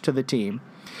bunch to the team.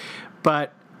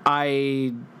 But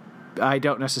I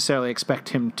don't necessarily expect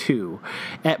him to.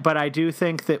 But I do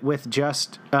think that with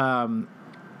just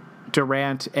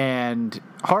Durant and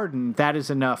Harden, that is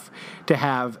enough to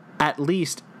have at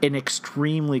least an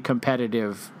extremely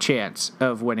competitive chance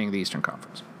of winning the Eastern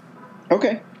Conference.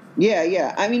 Okay.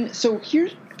 Yeah. I mean, so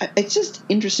it's just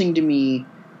interesting to me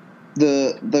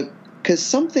because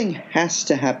something has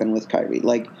to happen with Kyrie.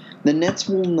 Like, the Nets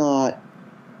will not,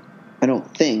 I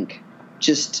don't think,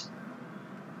 just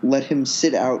let him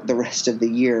sit out the rest of the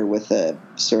year with a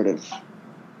sort of,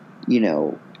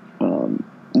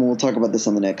 we'll talk about this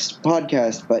on the next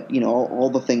podcast, but,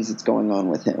 all the things that's going on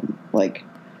with him. Like,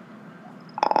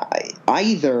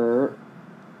 either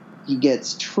he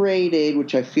gets traded,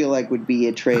 which I feel like would be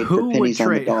a trade for pennies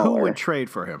on the dollar. Who would trade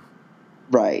for him?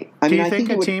 Right. Do you think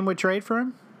a team would trade for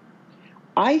him?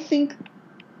 I think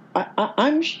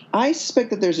I suspect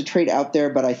that there's a trade out there,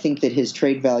 but I think that his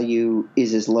trade value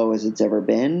is as low as it's ever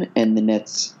been, and the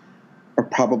Nets are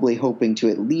probably hoping to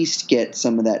at least get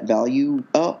some of that value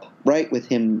up, right, with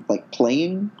him like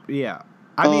playing. Yeah,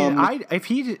 I mean,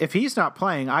 if he's not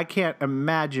playing, I can't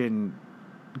imagine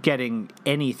getting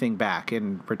anything back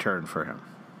in return for him.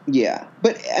 Yeah,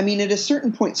 but I mean, at a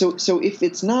certain point, so if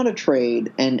it's not a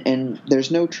trade and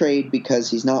there's no trade because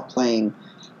he's not playing,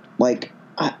 like,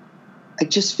 I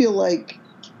just feel like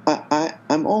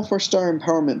I'm all for star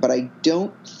empowerment, but I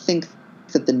don't think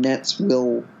that the Nets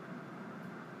will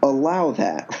allow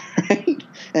that, right?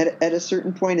 At a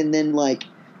certain point, and then, like,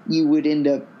 you would end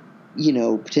up,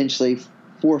 potentially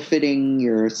forfeiting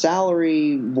your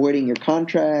salary, voiding your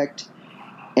contract,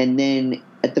 and then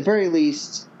at the very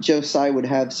least, Joe Tsai would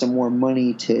have some more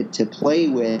money to play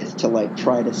with to, like,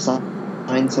 try to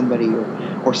sign somebody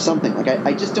or something. Like,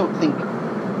 I just don't think.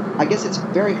 I guess it's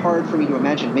very hard for me to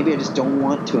imagine. Maybe I just don't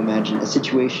want to imagine a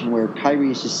situation where Kyrie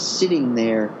is just sitting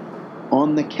there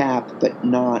on the cap but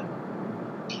not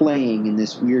playing in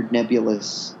this weird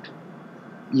nebulous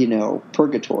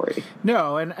purgatory.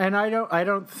 No, and I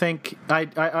don't think I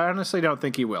honestly don't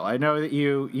think he will. I know that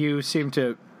you seem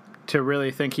to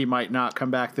really think he might not come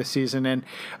back this season, and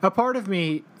a part of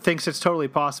me thinks it's totally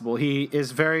possible. He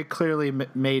is very clearly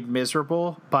made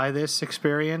miserable by this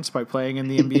experience, by playing in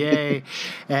the NBA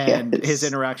and Yes. his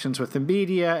interactions with the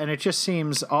media, and it just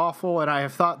seems awful. And I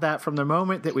have thought that from the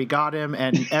moment that we got him,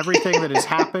 and everything that has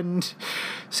happened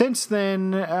since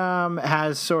then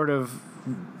has sort of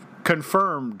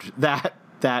confirmed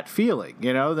that feeling.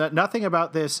 That nothing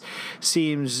about this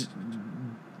seems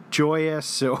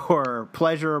joyous or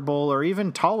pleasurable or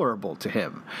even tolerable to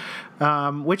him,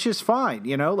 which is fine.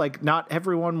 Like, not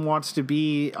everyone wants to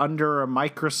be under a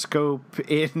microscope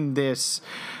in this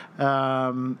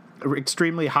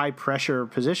extremely high pressure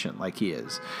position like he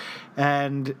is.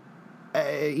 And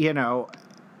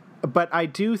but I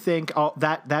do think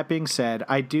that being said,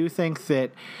 I do think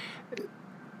that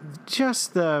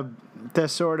just the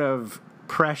sort of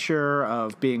pressure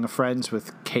of being friends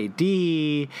with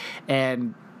KD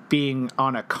and being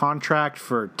on a contract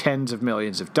for tens of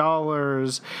millions of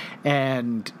dollars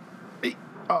and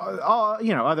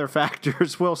other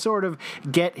factors will sort of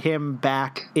get him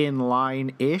back in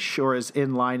line-ish, or as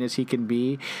in line as he can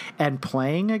be, and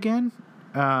playing again.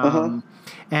 And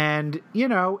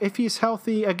if he's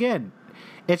healthy again,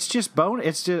 it's just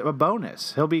a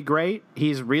bonus. He'll be great.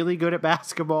 He's really good at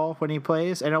basketball when he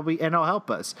plays, and he'll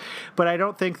help us. But I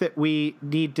don't think that we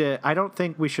need to. I don't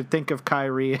think we should think of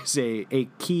Kyrie as a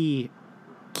key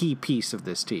piece of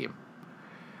this team,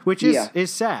 which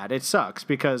is sad. It sucks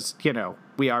because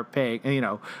we are paying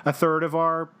a third of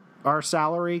our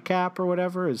salary cap or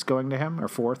whatever is going to him, or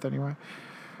fourth anyway.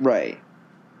 Right.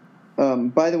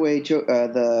 By the way,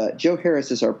 Joe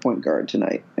Harris is our point guard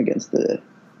tonight against the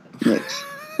Knicks.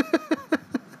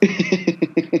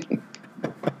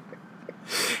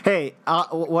 Hey,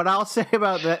 what I'll say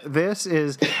about this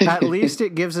is at least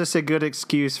it gives us a good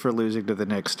excuse for losing to the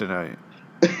Knicks tonight.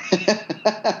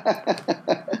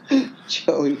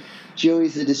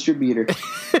 Joey's the distributor.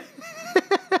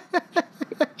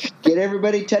 Get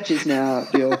everybody touches now,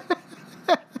 Joe.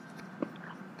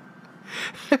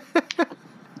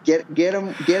 Get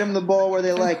them the ball where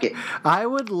they like it. I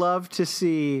would love to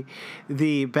see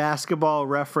the Basketball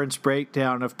Reference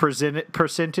breakdown of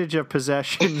percentage of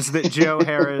possessions that Joe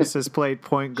Harris has played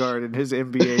point guard in his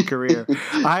NBA career.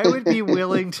 I would be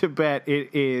willing to bet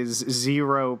it is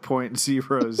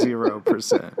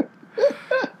 0.00%.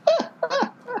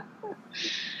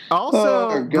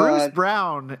 Also, Bruce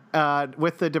Brown,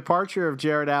 with the departure of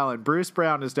Jared Allen, Bruce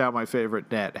Brown is now my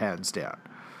favorite net, hands down.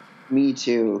 Me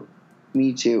too,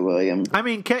 William. I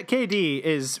mean, KD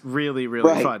is really,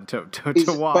 really fun to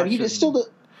watch. But he just still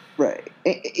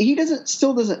he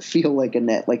still doesn't feel like a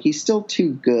net. Like, he's still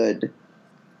too good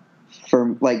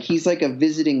for, like, he's like a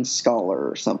visiting scholar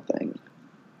or something.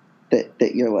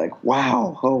 That you're like,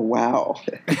 wow, oh wow,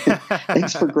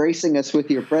 thanks for gracing us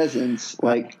with your presence.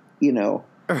 Like, right.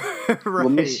 We'll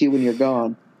miss you when you're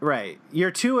gone. Right,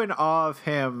 you're too in awe of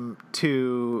him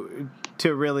to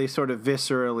really sort of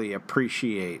viscerally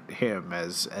appreciate him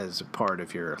as a part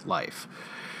of your life.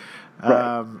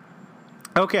 Right.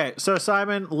 Okay, so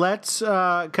Simon, let's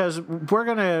because we're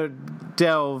gonna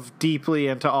delve deeply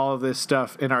into all of this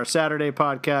stuff in our Saturday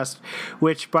podcast,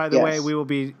 which, by the way, we will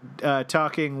be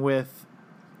talking with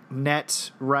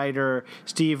Nets writer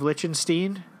Steve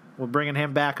Lichtenstein. We're bringing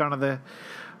him back onto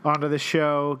the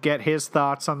show, get his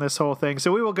thoughts on this whole thing.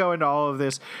 So we will go into all of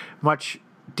this much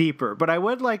deeper. But I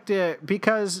would like to,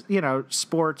 because,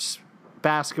 sports,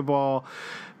 basketball,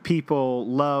 people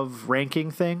love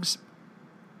ranking things.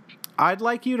 I'd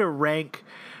like you to rank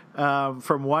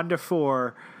from 1 to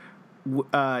 4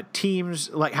 teams,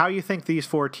 like how you think these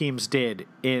 4 teams did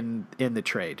in the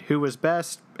trade. Who was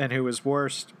best and who was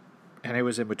worst and who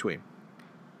was in between.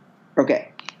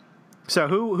 Okay. So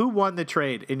who won the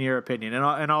trade in your opinion?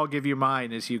 And I'll give you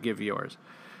mine as you give yours.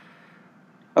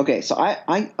 Okay, so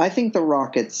I think the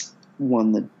Rockets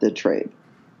won the trade.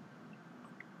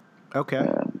 Okay.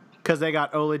 Because they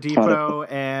got Oladipo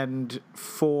and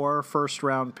 4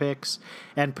 first-round picks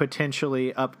and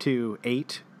potentially up to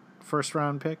 8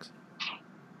 first-round picks?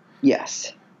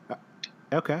 Yes.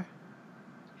 Okay.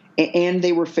 And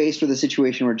they were faced with a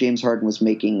situation where James Harden was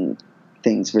making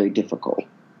things very difficult.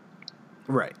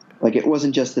 Right. Like, it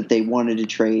wasn't just that they wanted to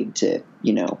trade to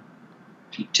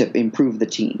improve the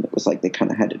team. It was like they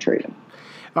kind of had to trade him.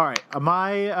 All right.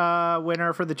 My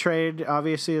winner for the trade,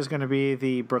 obviously, is going to be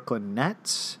the Brooklyn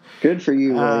Nets. Good for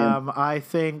you, William. I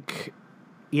think,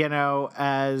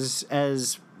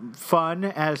 as fun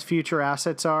as future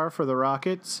assets are for the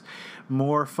Rockets,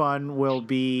 more fun will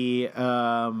be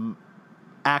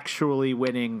actually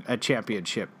winning a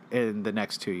championship in the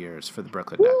next 2 years for the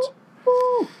Brooklyn Nets.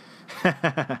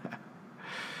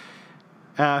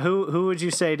 Who would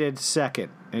you say did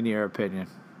second, in your opinion?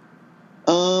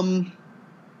 I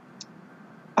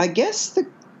guess the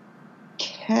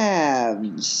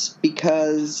Cavs,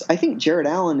 because I think Jared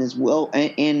Allen is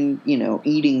and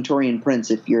eating Taurean Prince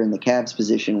if you're in the Cavs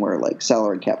position where like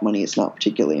salary cap money is not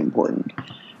particularly important,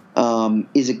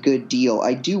 is a good deal.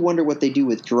 I do wonder what they do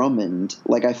with Drummond.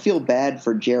 Like, I feel bad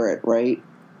for Jarrett, right?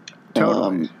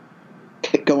 Totally.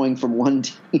 Going from one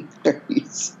team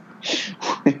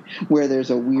where there's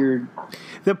a weird.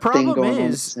 The problem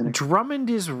is Drummond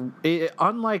is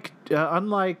unlike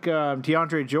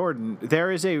DeAndre Jordan.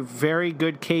 There is a very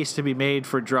good case to be made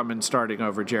for Drummond starting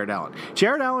over Jared Allen.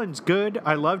 Jared Allen's good.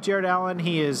 I love Jared Allen.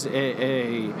 He is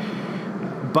a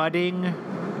budding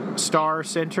star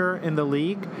center in the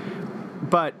league,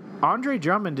 but Andre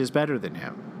Drummond is better than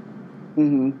him.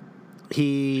 Mm-hmm.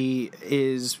 He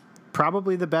is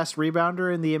probably the best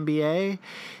rebounder in the NBA.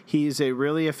 He's a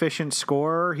really efficient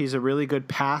scorer. He's a really good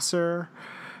passer.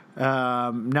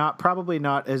 Probably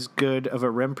not as good of a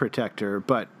rim protector,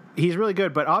 but he's really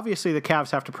good. But obviously the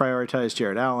Cavs have to prioritize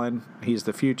Jared Allen. He's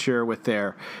the future with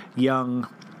their young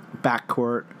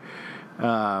backcourt.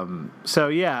 So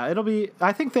yeah, it'll be,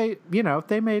 I think they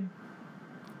made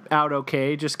out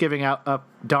okay just giving out up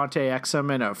Dante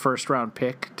Exum and a first round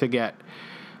pick to get,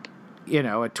 a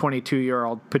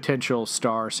 22-year-old potential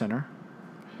star center.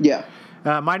 Yeah.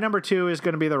 My number 2 is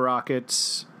going to be the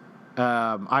Rockets.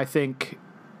 I think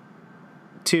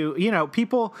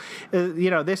people,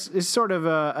 this is sort of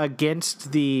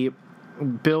against the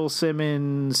Bill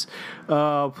Simmons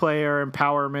player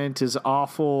empowerment is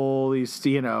awful. These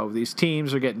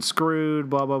teams are getting screwed,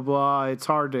 blah, blah, blah. It's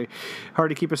hard to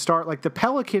keep a start. Like the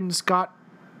Pelicans got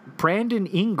Brandon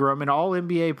Ingram, an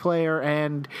All-NBA player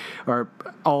or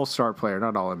All-Star player,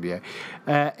 not All-NBA,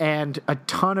 and a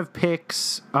ton of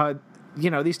picks.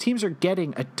 These teams are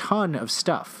getting a ton of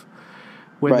stuff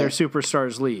when their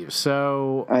superstars leave.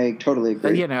 So I totally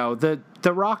agree.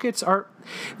 The Rockets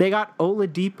they got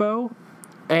Oladipo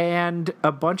and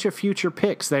a bunch of future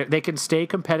picks. They can stay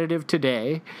competitive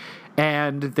today,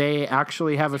 and they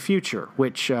actually have a future,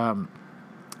 which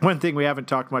one thing we haven't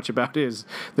talked much about is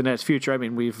the Nets' future. I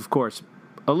mean, we've, of course,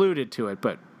 alluded to it,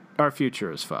 but our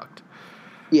future is fucked.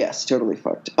 Yes, totally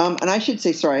fucked. And I should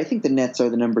say, sorry, I think the Nets are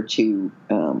the number 2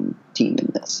 team in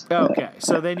this. Okay,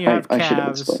 so then you have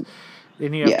Cavs.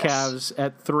 Then you have Yes. Cavs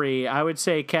at 3. I would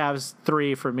say Cavs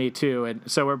 3 for me, too. And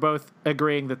so we're both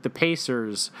agreeing that the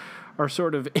Pacers are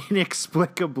sort of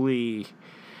inexplicably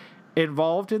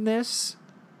involved in this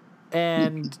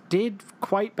and did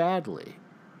quite badly,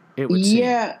 it would seem.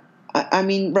 Yeah, I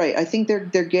mean, right. I think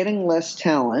they're getting less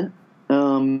talent.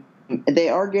 They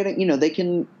are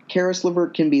getting, Karis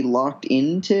LeVert can be locked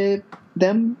into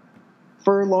them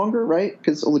for longer, right?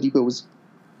 Because Oladipo was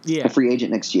a free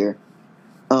agent next year.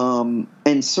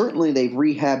 And certainly they've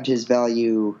rehabbed his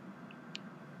value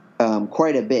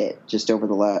quite a bit just over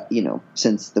the last,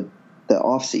 since the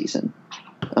off season.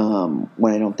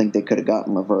 When I don't think they could have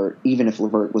gotten LeVert, even if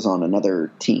LeVert was on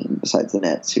another team besides the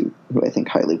Nets, who I think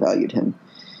highly valued him.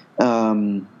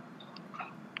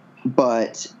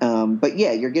 But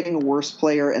yeah, you're getting a worse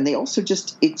player, and they also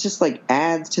it just like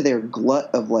adds to their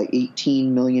glut of like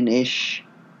 18 million-ish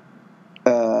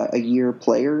a year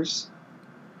players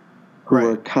who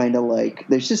are kind of like,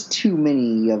 there's just too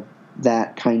many of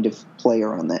that kind of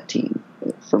player on that team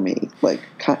for me. Like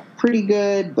pretty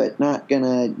good, but not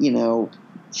gonna,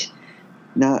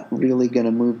 not really going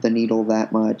to move the needle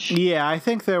that much. Yeah, I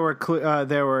think there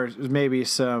were maybe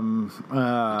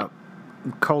some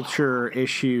culture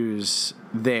issues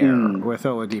there with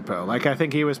Oladipo. Like, I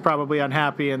think he was probably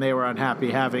unhappy, and they were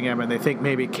unhappy having him, and they think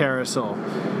maybe Karis will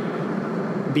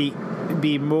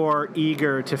be more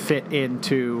eager to fit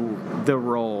into the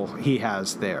role he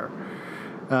has there.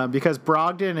 Because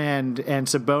Brogdon and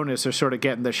Sabonis are sort of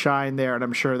getting the shine there, and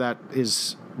I'm sure that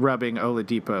is rubbing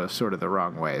Oladipo sort of the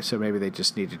wrong way. So maybe they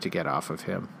just needed to get off of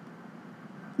him.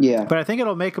 Yeah. But I think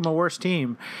it'll make them a worse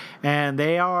team, and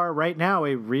they are right now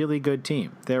a really good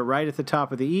team. They're right at the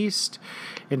top of the East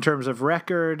in terms of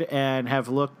record and have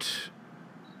looked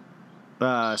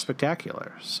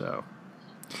spectacular. So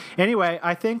anyway,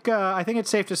 I think it's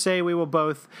safe to say we will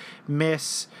both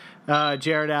miss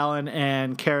Jared Allen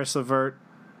and Karis LeVert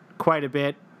quite a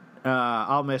bit.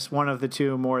 I'll miss one of the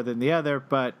two more than the other,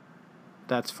 but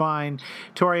that's fine.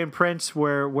 Taurean Prince,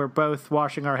 we're both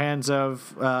washing our hands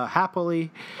of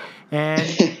happily. And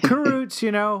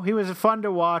Kurucs, he was fun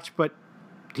to watch, but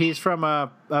he's from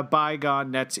a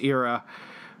bygone Nets era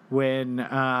when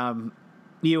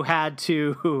you had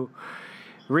to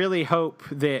really hope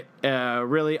that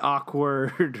really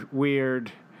awkward,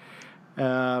 weird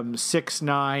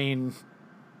 6'9",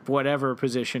 whatever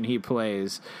position he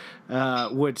plays,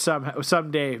 would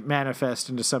someday manifest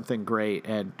into something great.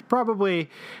 And probably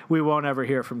we won't ever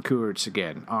hear from Kurucs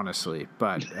again, honestly.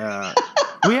 But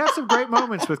we have some great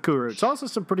moments with Kurucs. Also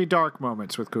some pretty dark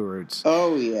moments with Kurucs.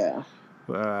 Oh, yeah.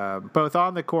 Both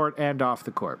on the court and off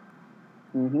the court.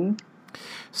 Mm-hmm.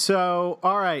 So,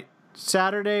 all right.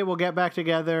 Saturday we'll get back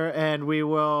together and we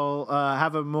will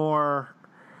have a more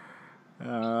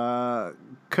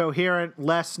coherent,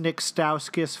 less Nick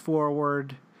Stauskas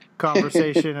forward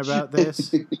conversation about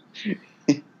this.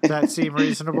 Does that seem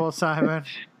reasonable, Simon?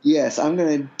 Yes, I'm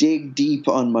going to dig deep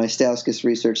on my Stauskas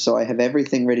research so I have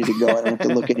everything ready to go. I don't have to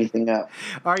look anything up.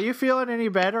 Are you feeling any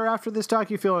better after this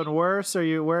talk? You feeling worse?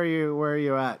 Or where are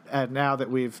you at now that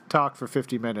we've talked for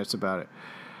 50 minutes about it?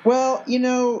 Well,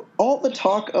 all the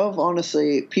talk of,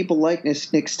 honestly, people like Nick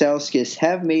Stauskas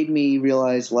have made me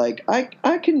realize, like, I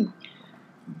can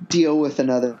deal with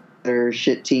another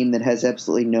shit team that has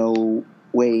absolutely no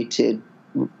way to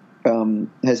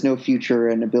has no future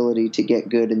and ability to get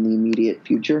good in the immediate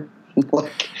future.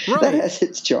 Like, right. That has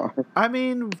its charm. I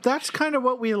mean, that's kind of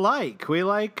what we like. We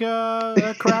like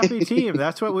a crappy team.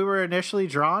 That's what we were initially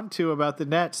drawn to about the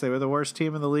Nets. They were the worst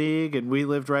team in the league, and we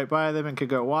lived right by them and could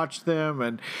go watch them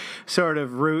and sort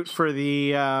of root for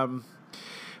the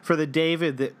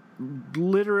David that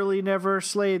literally never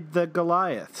slayed the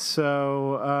Goliath.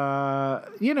 So,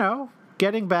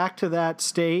 getting back to that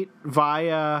state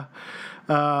via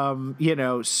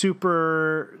superstar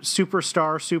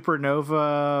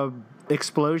supernova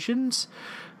explosions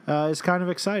is kind of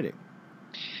exciting.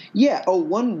 Yeah. Oh,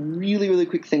 one really, really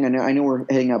quick thing. I know we're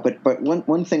heading out, but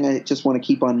one thing I just want to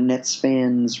keep on Nets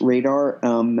fans' radar.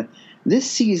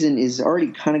 This season is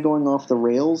already kind of going off the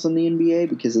rails in the NBA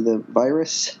because of the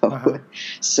virus.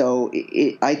 So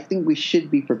I think we should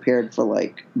be prepared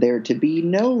for there to be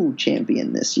no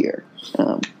champion this year.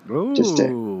 Just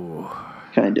to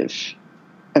kind of.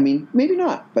 I mean, maybe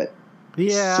not, but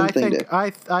yeah,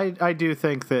 I do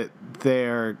think that they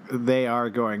are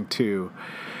going to.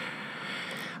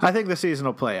 I think the season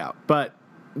will play out, but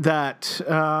that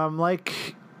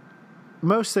like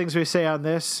most things we say on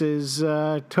this is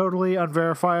totally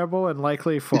unverifiable and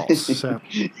likely false. So.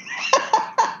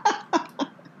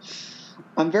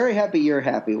 I'm very happy you're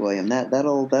happy, William.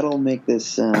 That'll make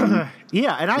this.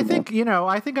 Yeah, and I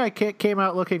think I came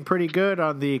out looking pretty good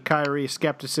on the Kyrie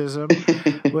skepticism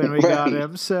when we got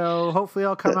him. So hopefully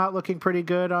I'll come out looking pretty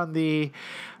good on the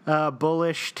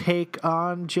bullish take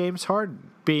on James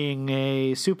Harden being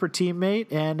a super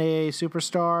teammate and a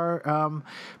superstar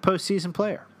postseason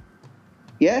player.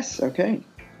 Yes. Okay.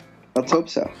 Let's hope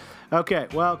so. Okay,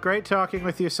 well, great talking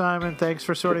with you, Simon. Thanks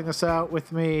for sorting this out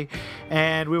with me.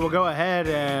 And we will go ahead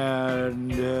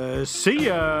and see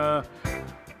ya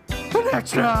the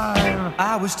next time.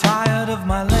 I was tired of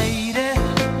my lady.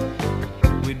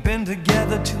 We'd been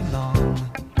together too long.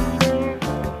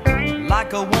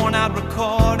 Like a worn-out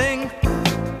recording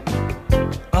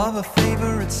of a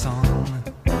favorite song.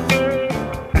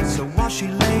 So while she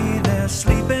lay there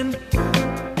sleeping,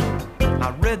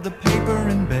 I read the paper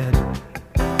in bed.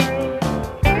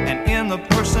 In the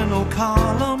personal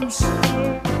columns,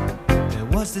 there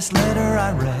was this letter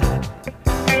I read.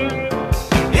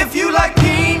 If you like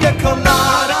pina colada